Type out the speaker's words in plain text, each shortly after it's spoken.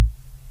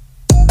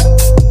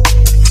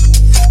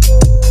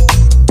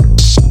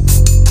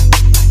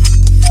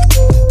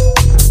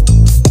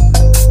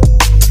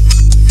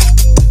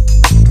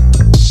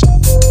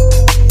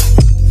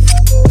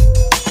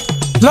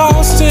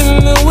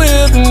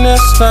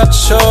not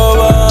sure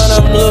what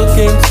I'm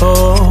looking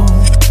for.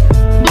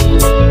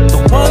 The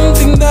one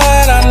thing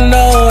that I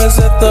know is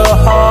that the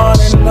heart,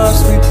 it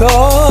must be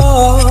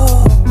pure.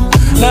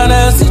 Now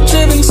there's the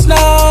driven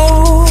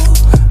snow,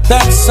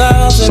 that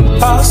sounds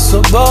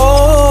impossible.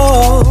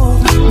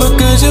 But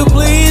could you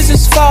please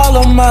just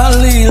follow my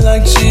lead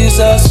like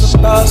Jesus'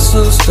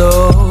 apostles do?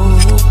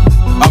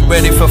 I'm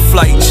ready for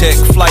flight check,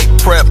 flight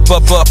prep,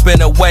 up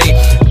and away.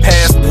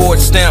 Passport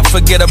stamp,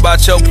 forget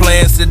about your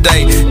plans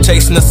today.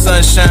 Chasing the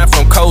sunshine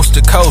from coast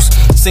to coast.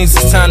 Seems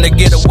it's time to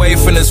get away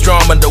from this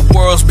drama, the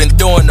world's been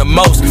doing the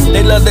most.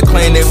 They love to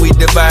claim that we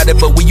divided,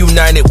 but we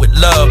united with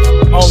love.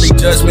 Only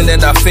judgment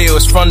that I feel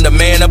is from the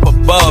man up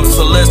above.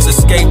 So let's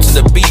escape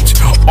to the beach,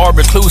 or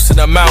recluse to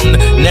the mountain.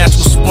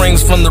 Natural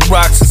springs from the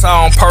rocks is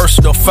our own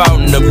personal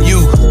fountain of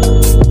youth.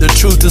 The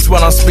truth is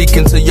what I'm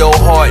speaking to your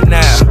heart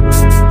now.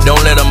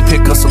 Don't let them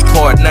pick us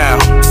apart now.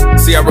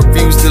 See, I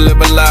refuse to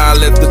live a lie,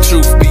 let the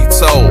truth be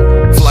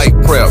told. Flight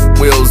prep,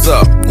 wheels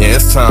up, yeah,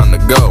 it's time to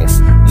go.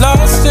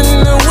 Lost in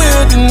the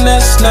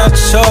wilderness, not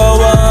sure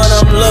what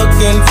I'm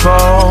looking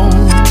for.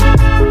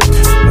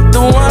 But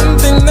the one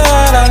thing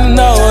that I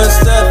know is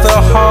that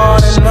the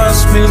heart, it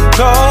must be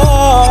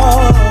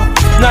pure.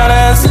 Now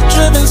there's the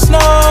driven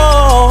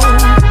snow,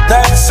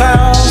 that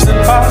sounds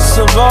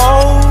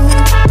impossible.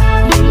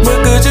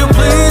 But could you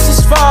please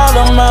just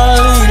follow my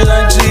lead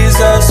like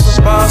Jesus'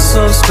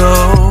 apostles do?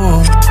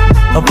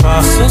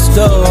 Apostles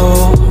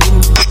do.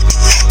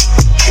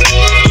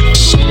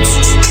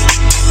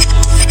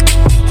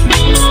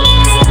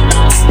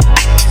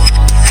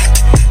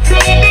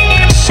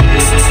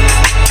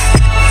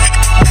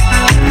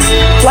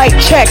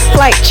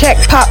 Flight check,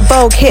 pop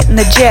Vogue hitting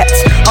the jets.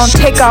 On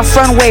takeoff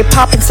runway,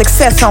 popping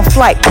success on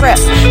flight prep.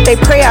 They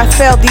pray I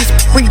fail these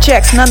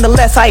rejects,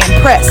 nonetheless I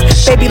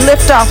impress. Baby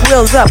lift off,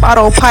 wheels up,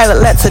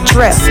 autopilot let's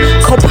address.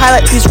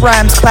 Co-pilot these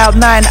rhymes, cloud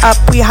nine up,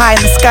 we high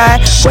in the sky.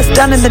 What's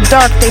done in the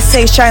dark, they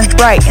say shines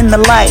bright in the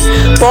light.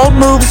 Bold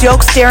moves,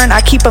 yoke steering,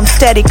 I keep them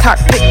steady,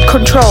 cockpit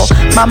control.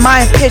 My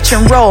mind pitch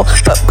and roll,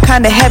 but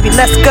kinda heavy,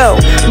 let's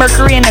go.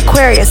 Mercury and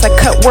Aquarius, I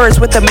cut words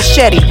with a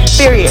machete.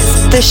 Furious,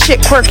 this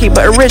shit quirky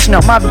but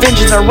original. My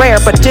vengeance are rare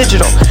but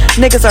digital.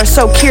 Niggas are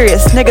so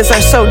curious, niggas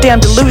are so damn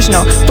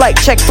delusional. Flight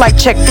check,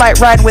 flight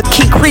ride with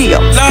Key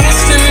Creole.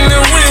 Lost in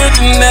the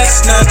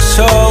wilderness, not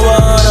sure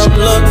what I'm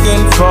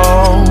looking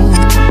for.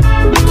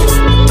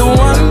 The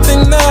one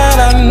thing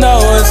that I know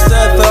is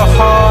that the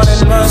heart,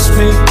 it must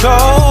be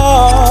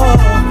pure.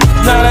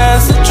 Now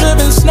there's the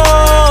driven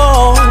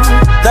snow,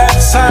 that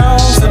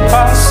sounds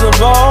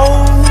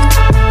impossible.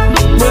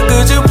 But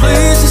could you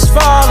please just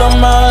follow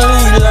my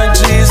lead like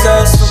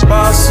Jesus'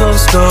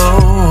 apostles do?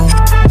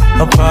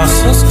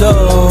 Apostles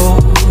do.